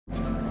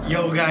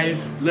Yo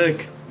guys,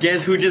 look,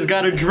 guess who just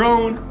got a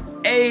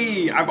drone?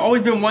 Hey, I've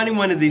always been wanting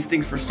one of these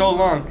things for so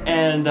long,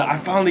 and I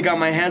finally got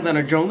my hands on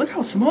a drone. Look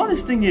how small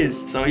this thing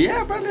is. So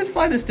yeah, bro, let's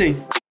fly this thing.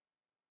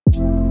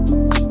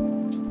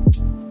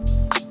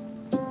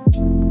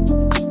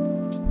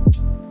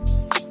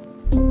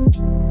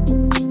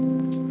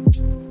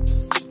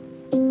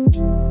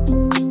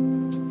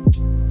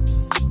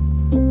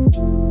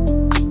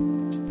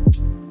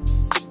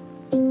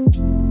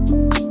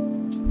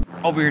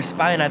 Over here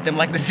spying at them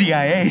like the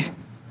CIA.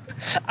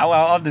 I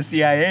love the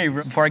CIA.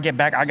 Before I get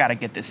back, I gotta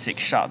get this sick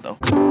shot though.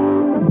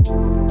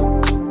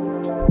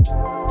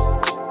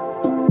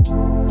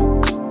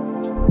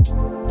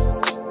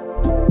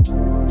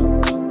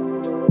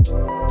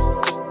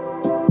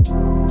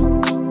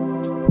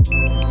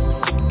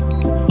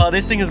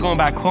 This thing is going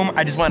back home.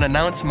 I just want to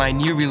announce my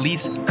new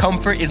release,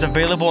 Comfort, is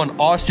available on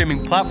all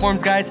streaming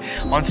platforms, guys,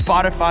 on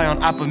Spotify,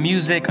 on Apple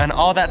Music, on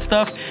all that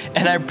stuff.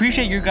 And I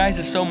appreciate you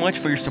guys so much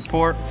for your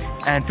support,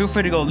 and feel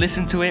free to go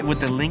listen to it with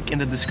the link in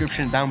the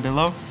description down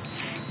below.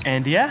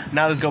 And yeah,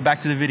 now let's go back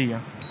to the video.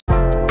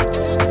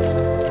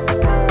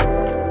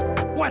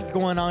 What's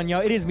going on,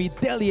 y'all? It is me,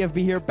 DeliFB,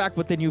 here, back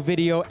with a new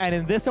video. And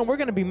in this one, we're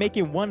going to be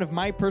making one of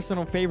my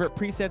personal favorite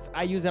presets.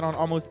 I use it on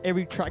almost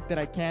every track that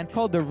I can,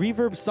 called the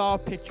Reverb Saw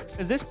Pitcher.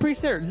 Because this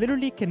preset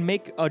literally can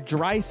make a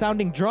dry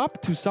sounding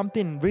drop to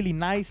something really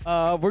nice.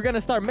 We're going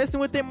to start messing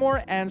with it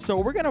more. And so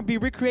we're going to be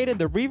recreating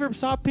the Reverb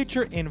Saw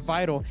Pitcher in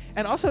Vital.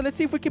 And also, let's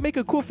see if we can make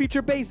a cool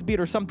feature bass beat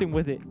or something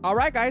with it. All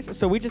right, guys.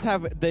 So we just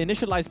have the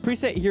initialized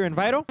preset here in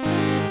Vital.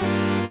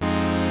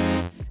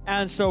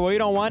 And so what we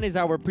don't want is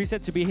our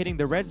preset to be hitting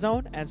the red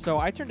zone. And so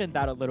I turned in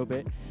that a little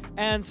bit.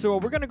 And so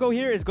what we're going to go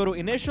here is go to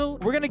initial.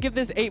 We're going to give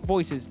this 8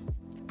 voices.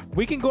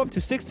 We can go up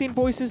to 16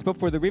 voices, but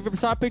for the Reverb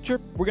Saw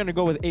Pitcher, we're going to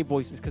go with 8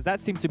 voices because that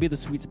seems to be the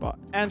sweet spot.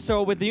 And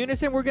so with the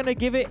unison, we're going to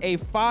give it a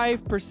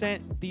 5%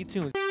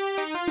 detune.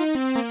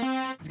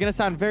 It's going to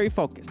sound very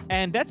focused.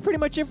 And that's pretty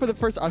much it for the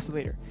first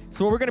oscillator.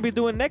 So what we're going to be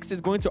doing next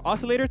is going to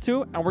oscillator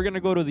 2, and we're going to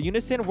go to the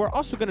unison. We're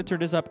also going to turn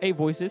this up 8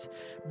 voices,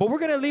 but we're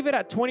going to leave it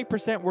at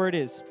 20% where it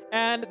is.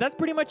 And that's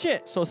pretty much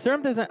it. So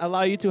Serum doesn't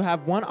allow you to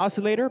have 1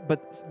 oscillator,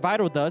 but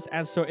Vital does.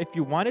 And so if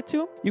you wanted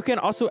to, you can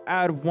also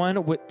add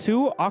one with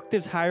 2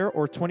 octaves higher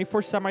or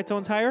 24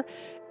 semitones higher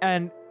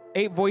and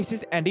 8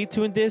 voices and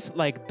detune this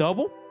like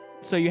double.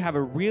 So you have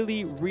a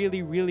really,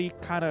 really, really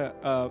kind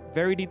of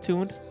very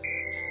detuned,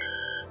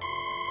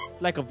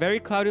 like a very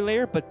cloudy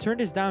layer, but turn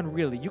this down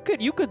really. You could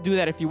do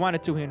that if you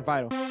wanted to in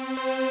Vital.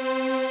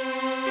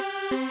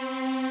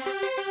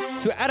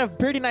 To add a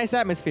pretty nice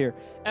atmosphere.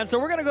 And so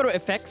we're gonna go to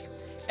effects,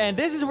 and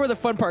this is where the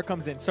fun part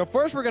comes in. So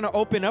first we're gonna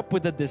open up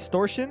with the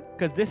distortion,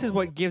 because this is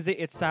what gives it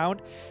its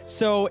sound.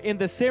 So in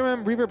the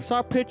Serum Reverb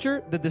Saw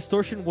Pitcher, the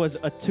distortion was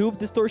a tube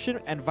distortion,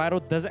 and Vital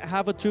doesn't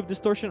have a tube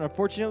distortion,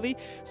 unfortunately.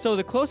 So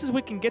the closest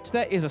we can get to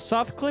that is a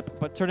soft clip,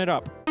 but turn it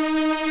up.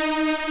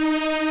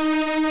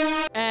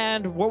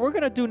 And what we're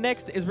going to do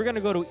next is we're going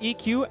to go to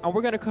EQ, and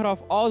we're going to cut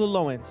off all the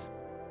low ends.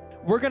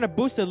 We're going to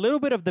boost a little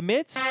bit of the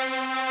mids.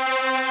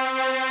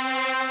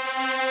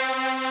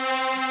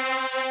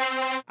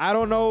 I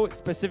don't know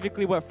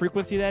specifically what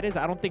frequency that is.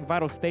 I don't think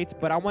Vital states,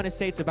 but I want to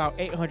say it's about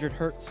 800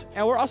 hertz.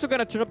 And we're also going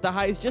to turn up the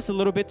highs just a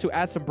little bit to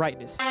add some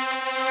brightness.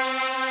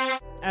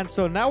 And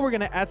so now we're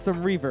going to add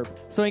some reverb.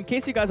 So in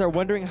case you guys are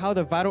wondering how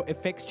the Vital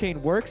effects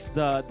chain works,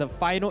 the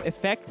final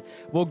effect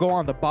will go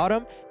on the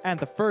bottom and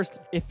the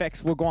first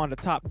effects will go on the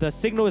top. The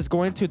signal is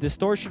going to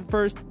distortion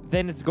first,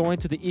 then it's going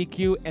to the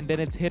EQ, and then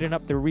it's hitting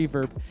up the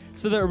reverb.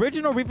 So the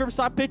original Reverb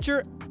Saw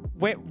Pitcher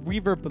went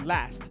reverb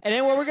last. And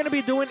then what we're going to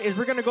be doing is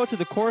we're going to go to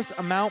the chorus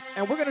amount,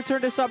 and we're going to turn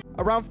this up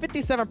around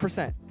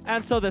 57%.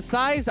 And so the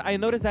size, I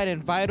noticed that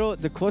in Vital,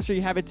 the closer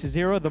you have it to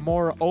 0, the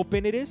more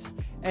open it is.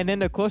 And then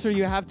the closer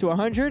you have to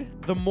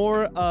 100, the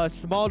more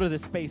smaller the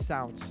space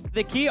sounds.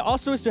 The key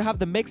also is to have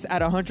the mix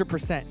at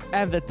 100%.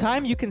 And the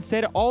time, you can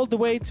set it all the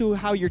way to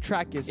how your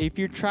track is. If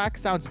your track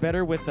sounds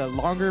better with a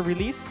longer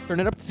release,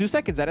 turn it up to 2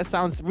 seconds. That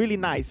sounds really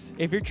nice.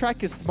 If your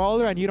track is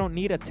smaller and you don't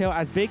need a tail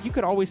as big, you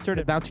could always turn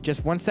it down to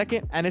just 1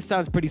 second, and it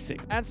sounds pretty sick.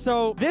 And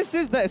so this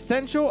is the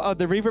essential of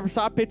the Reverb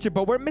Saw Pitcher,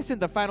 but we're missing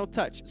the final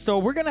touch. So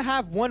we're going to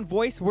have 1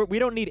 voice. We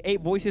don't need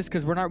 8 voices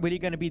because we're not really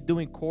going to be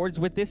doing chords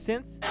with this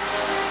synth.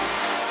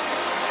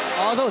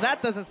 Although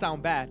that doesn't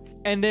sound bad.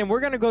 And then we're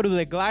going to go to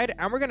the glide,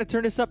 and we're going to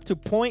turn this up to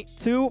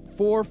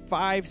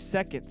 0.245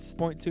 seconds.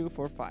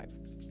 0.245.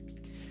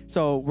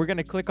 So we're going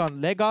to click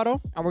on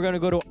legato, and we're going to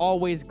go to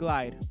always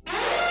glide.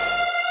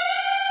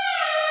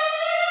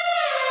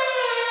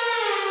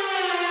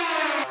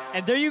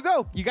 And there you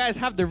go. You guys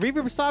have the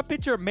Reverb Saw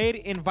Pitcher made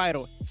in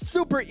Vital.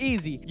 Super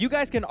easy. You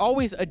guys can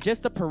always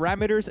adjust the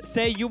parameters.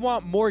 Say you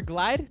want more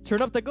glide,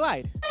 turn up the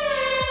glide.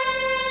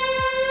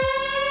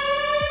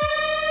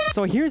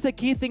 So here's the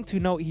key thing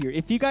to note here.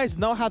 If you guys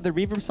know how the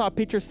Reverb Saw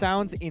Pitcher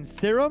sounds in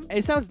Serum,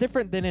 it sounds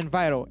different than in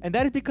Vital. And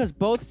that is because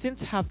both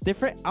synths have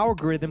different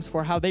algorithms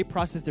for how they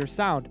process their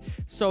sound.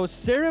 So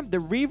Serum, the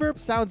reverb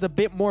sounds a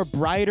bit more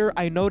brighter,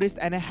 I noticed,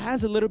 and it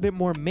has a little bit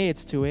more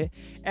mids to it.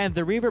 And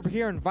the reverb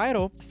here in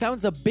Vital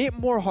sounds a bit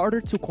more harder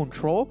to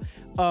control.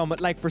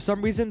 Like for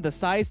some reason, the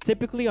size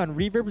typically on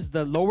reverbs,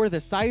 the lower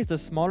the size, the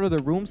smaller the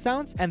room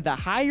sounds. And the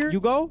higher you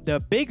go, the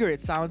bigger it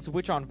sounds,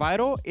 which on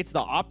Vital, it's the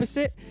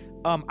opposite.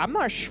 I'm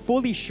not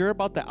fully sure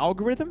about the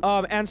algorithm.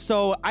 And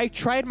so I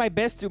tried my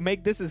best to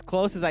make this as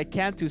close as I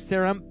can to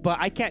Serum, but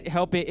I can't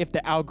help it if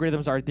the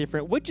algorithms are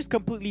different, which is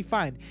completely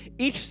fine.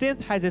 Each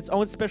synth has its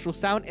own special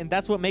sound, and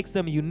that's what makes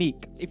them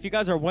unique. If you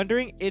guys are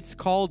wondering, it's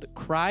called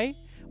Cry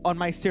on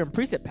my Serum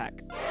preset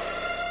pack.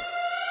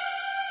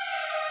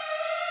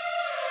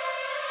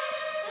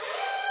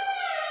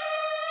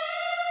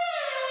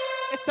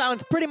 It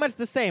sounds pretty much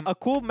the same. A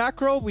cool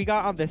macro we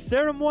got on the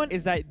Serum one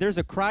is that there's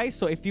a cry,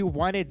 so if you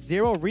wanted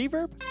 0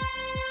 reverb,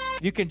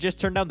 you can just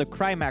turn down the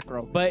cry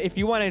macro. But if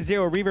you wanted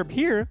 0 reverb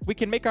here, we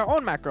can make our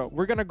own macro.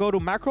 We're gonna go to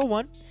macro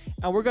 1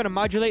 and we're gonna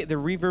modulate the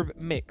reverb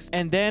mix,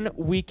 and then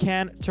we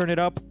can turn it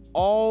up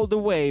all the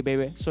way,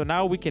 baby. So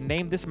now we can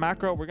name this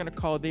macro. We're gonna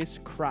call this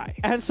cry.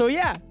 And so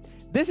yeah,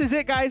 this is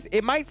it, guys.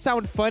 It might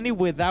sound funny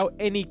without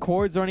any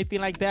chords or anything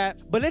like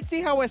that, but let's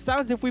see how it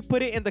sounds if we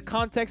put it in the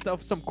context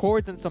of some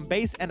chords and some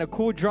bass and a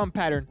cool drum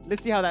pattern.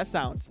 Let's see how that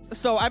sounds.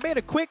 So I made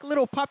a quick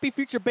little poppy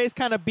future bass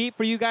kind of beat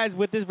for you guys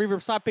with this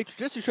Reverb Saw Pitcher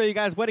just to show you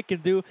guys what it can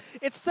do.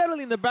 It's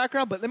subtly in the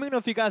background, but let me know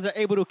if you guys are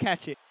able to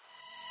catch it.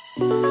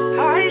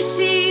 I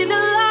see the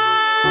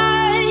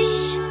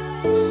light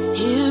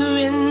here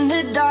in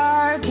the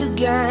dark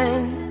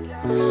again.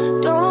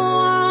 Don't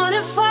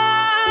wanna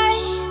fight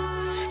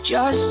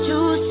just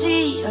to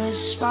see a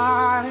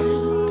spark.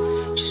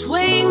 Just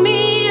wake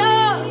me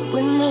up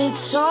when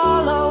it's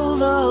all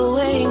over.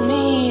 Wake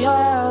me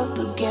up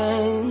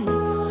again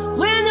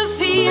when the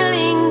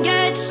feeling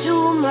gets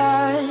too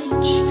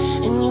much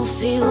and you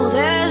feel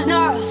there's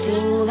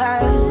nothing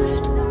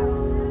left.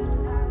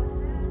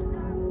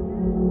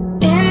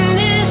 In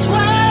this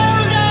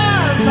world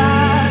of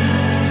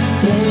ours,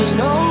 there's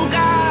no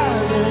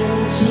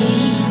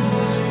guarantee.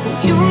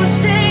 Will you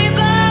stay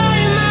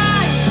by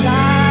my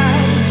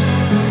side?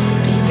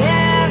 Be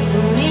there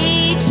for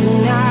me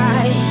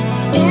tonight.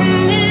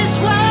 In this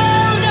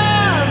world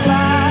of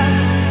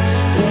ours,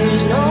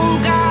 there's no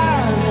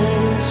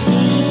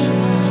guarantee.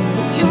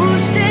 Will you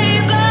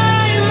stay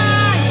by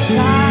my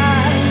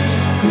side?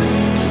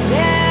 Be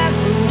there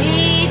for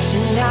me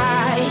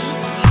tonight.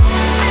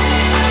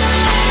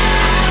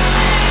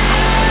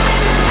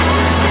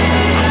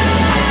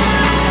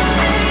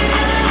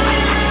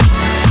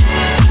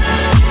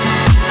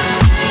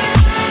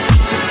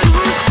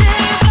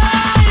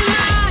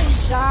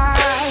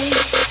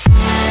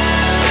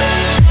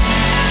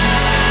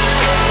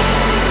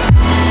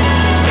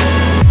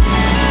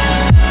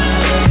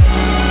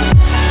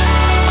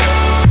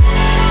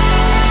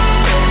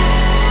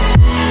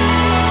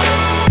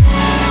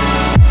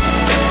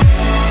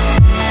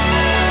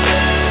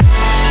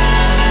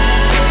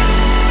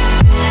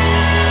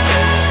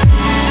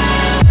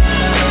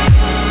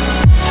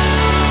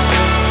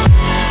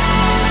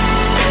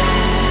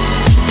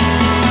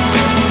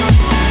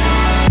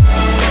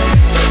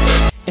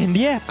 And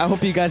yeah, I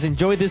hope you guys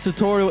enjoyed this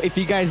tutorial. If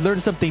you guys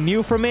learned something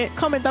new from it,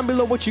 comment down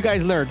below what you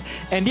guys learned.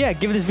 And yeah,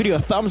 give this video a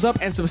thumbs up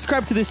and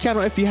subscribe to this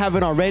channel if you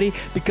haven't already,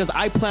 because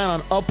I plan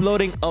on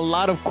uploading a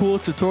lot of cool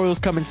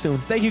tutorials coming soon.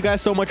 Thank you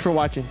guys so much for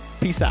watching.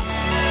 Peace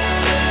out.